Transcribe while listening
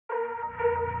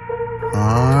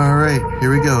Alright,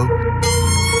 here we go.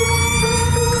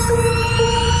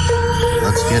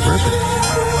 Let's get ripping.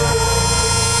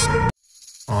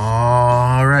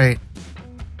 Alright,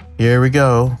 here we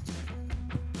go.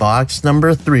 Box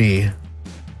number 3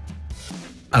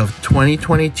 of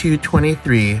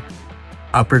 2022-23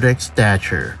 Upper Deck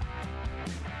Stature.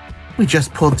 We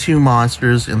just pulled 2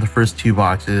 monsters in the first 2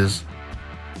 boxes.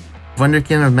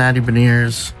 Wunderkind of Matty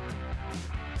Beniers.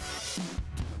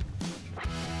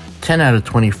 10 out of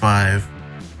 25.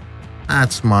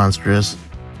 That's monstrous.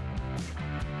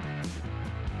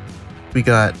 We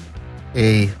got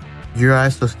a Uri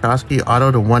Slafkovsky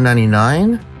auto to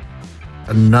 199.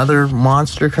 Another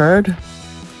monster card.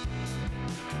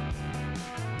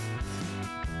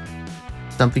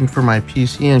 Something for my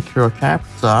PC and Kirill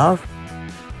Kaprizov.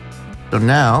 So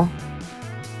now,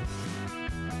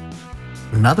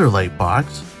 another light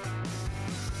box.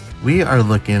 We are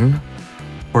looking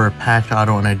for a patch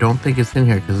auto, and I don't think it's in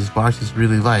here because this box is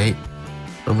really light.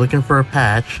 So looking for a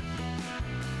patch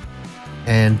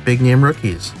and big name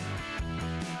rookies.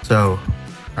 So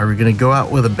are we gonna go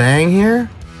out with a bang here,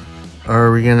 or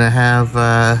are we gonna have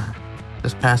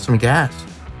just pass some gas?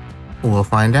 We'll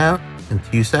find out in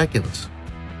 2 seconds.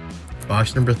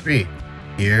 Box number 3,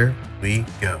 here we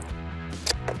go.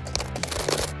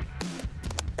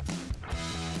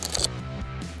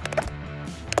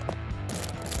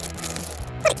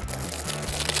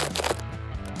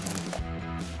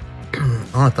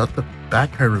 Oh, I thought the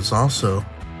back card was also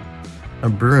a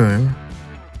Bruin.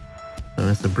 So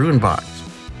it's the Bruin box.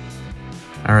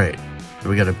 Alright, so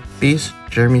we got a base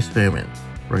Jeremy Swayman.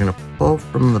 We're gonna pull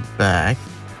from the back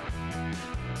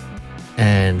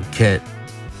and get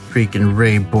freaking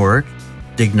Ray Bork,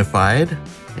 Dignified.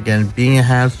 Again, being a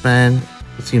Habs fan,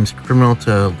 it seems criminal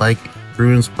to like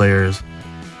Bruins players,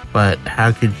 but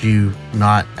how could you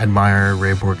not admire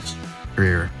Ray Bork's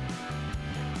career?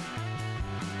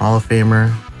 Hall of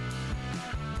Famer.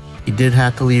 He did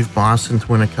have to leave Boston to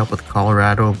win a cup with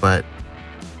Colorado, but,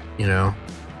 you know,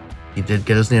 he did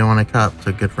get his name on a cup,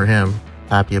 so good for him.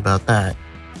 Happy about that.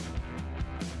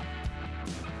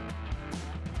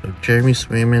 So Jeremy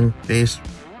Swayman base.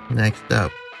 Next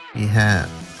up, we have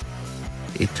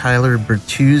a Tyler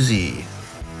Bertuzzi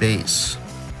base.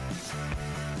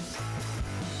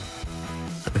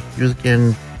 So he was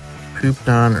getting pooped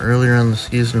on earlier in the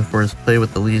season for his play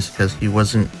with the Leafs because he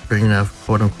wasn't bringing enough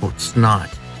quote-unquote snot.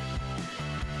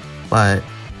 But,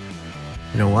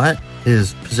 you know what?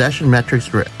 His possession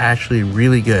metrics were actually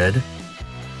really good.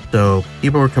 So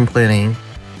people were complaining,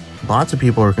 lots of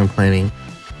people were complaining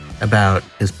about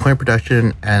his point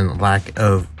production and lack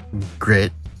of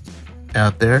grit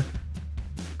out there.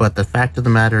 But the fact of the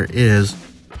matter is,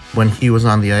 when he was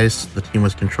on the ice, the team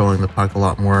was controlling the puck a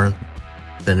lot more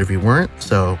than if he weren't.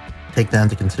 So take that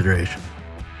into consideration.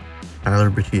 Tyler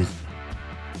Bertuzzi.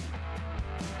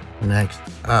 Next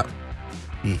up,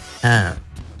 we have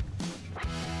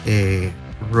a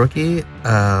rookie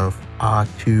of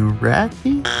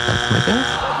Aturati. That's my guess.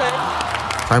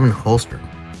 Okay. Simon Holstrom.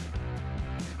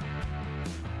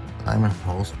 Simon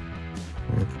Holstrom.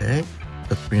 Okay.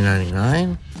 The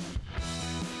 $3.99.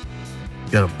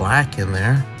 Got a black in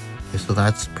there. Okay, so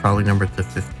that's probably number to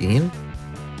 15.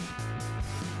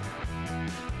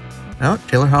 Oh,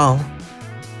 Taylor Hall.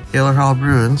 Taylor Hall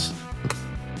Bruins.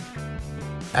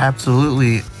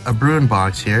 Absolutely a Bruin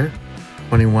box here.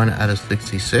 21 out of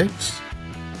 66.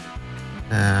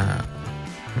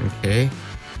 Okay.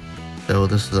 So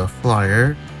this is a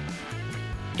flyer.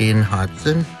 Aiden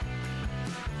Hudson.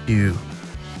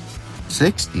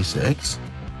 266.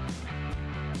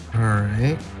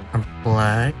 Alright. A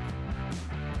black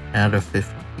out of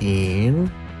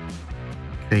 15.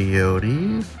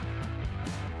 Coyotes.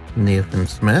 Nathan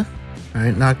Smith.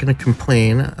 Alright, not going to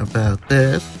complain about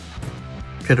this.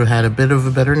 Could have had a bit of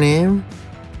a better name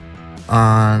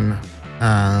on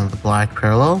the black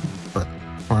parallel, but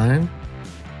fine.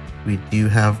 We do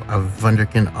have a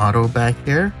Wunderkind auto back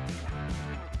here.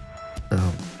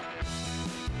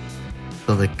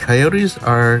 So the Coyotes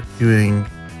are doing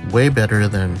way better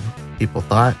than people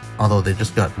thought, although they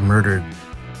just got murdered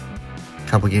a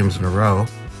couple games in a row.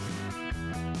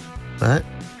 But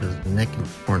there's Nick in the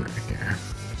corner here.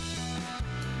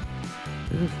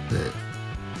 Who's this? Is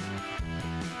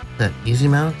that Easy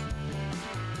Mount?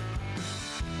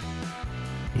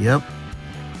 Yep.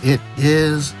 It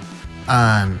is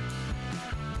an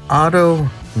auto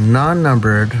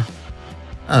non-numbered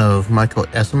of Michael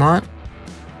Esamont,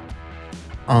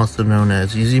 also known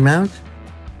as Easy Mount.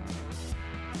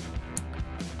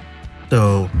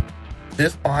 So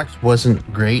this box wasn't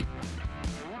great,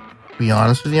 to be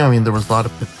honest with you. I mean, there was a lot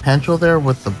of potential there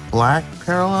with the black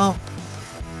parallel,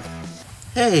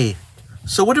 Hey,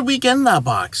 so what did we get in that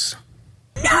box?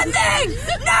 Nothing!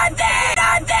 Nothing!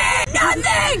 Nothing!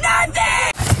 Nothing!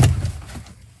 Nothing!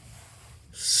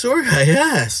 Sorry, I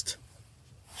asked.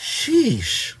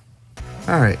 Sheesh.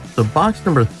 Alright, so box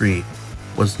number 3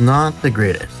 was not the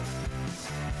greatest.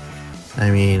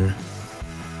 I mean,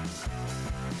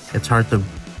 it's hard to,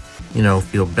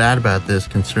 feel bad about this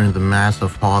considering the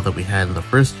massive haul that we had in the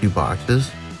first 2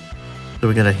 boxes. So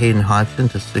we got a Hayden Hodgson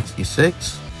to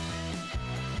 66,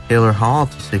 Taylor Hall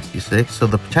to 66. So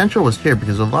the potential was here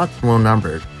because a lot's low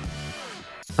numbered.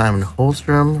 Simon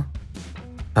Holstrom,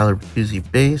 Tyler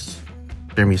Bertuzzi base,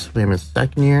 Jeremy Swayman's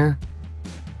second year.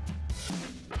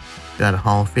 Got a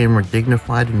Hall of Famer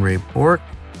dignified in Ray Bork.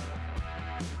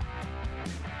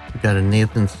 We got a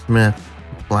Nathan Smith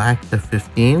black to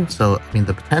 15. So I mean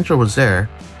the potential was there,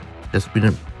 just we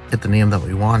didn't hit the name that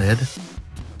we wanted.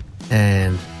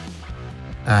 And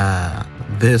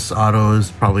this auto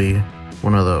is probably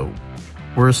one of the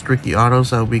worst rookie autos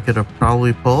that we could have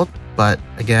probably pulled. But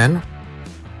again,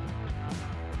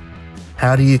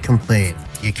 how do you complain?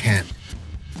 You can't.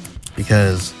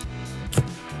 Because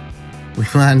we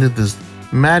landed this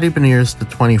Matty Beniers to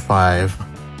 25.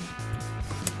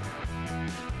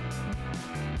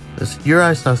 This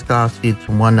Uri Soskovsky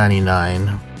to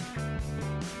 199.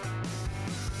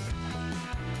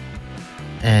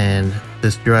 And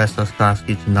this Uri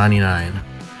Soskovsky to 99.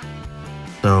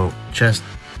 So just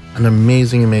an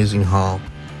amazing haul.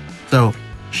 So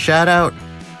shout out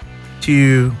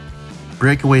to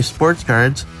Breakaway Sports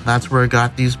Cards. That's where I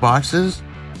got these boxes.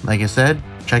 Like I said,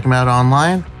 check them out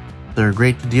online. They're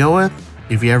great to deal with.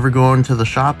 If you ever go into the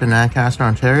shop in Ancaster,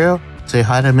 Ontario, say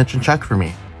hi to Mitch and Chuck for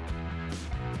me.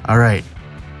 Alright,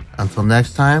 until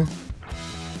next time,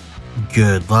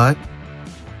 good luck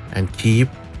and keep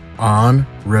on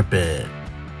ripping.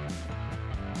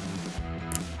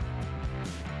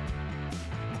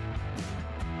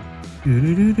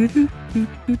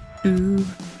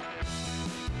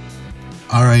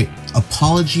 Alright,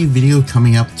 apology video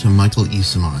coming up to Michael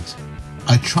Eastamont.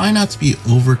 I try not to be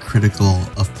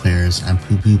overcritical of players and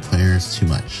poo-poo players too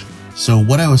much. So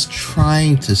what I was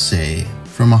trying to say,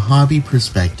 from a hobby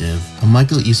perspective, a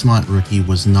Michael Eastamont rookie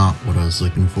was not what I was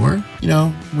looking for.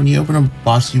 When you open a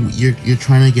box, you're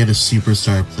trying to get a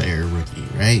superstar player rookie,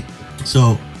 right?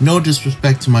 So no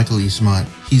disrespect to Michael Eastamont.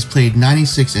 He's played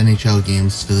 96 NHL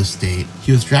games to this date.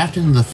 He was drafted in the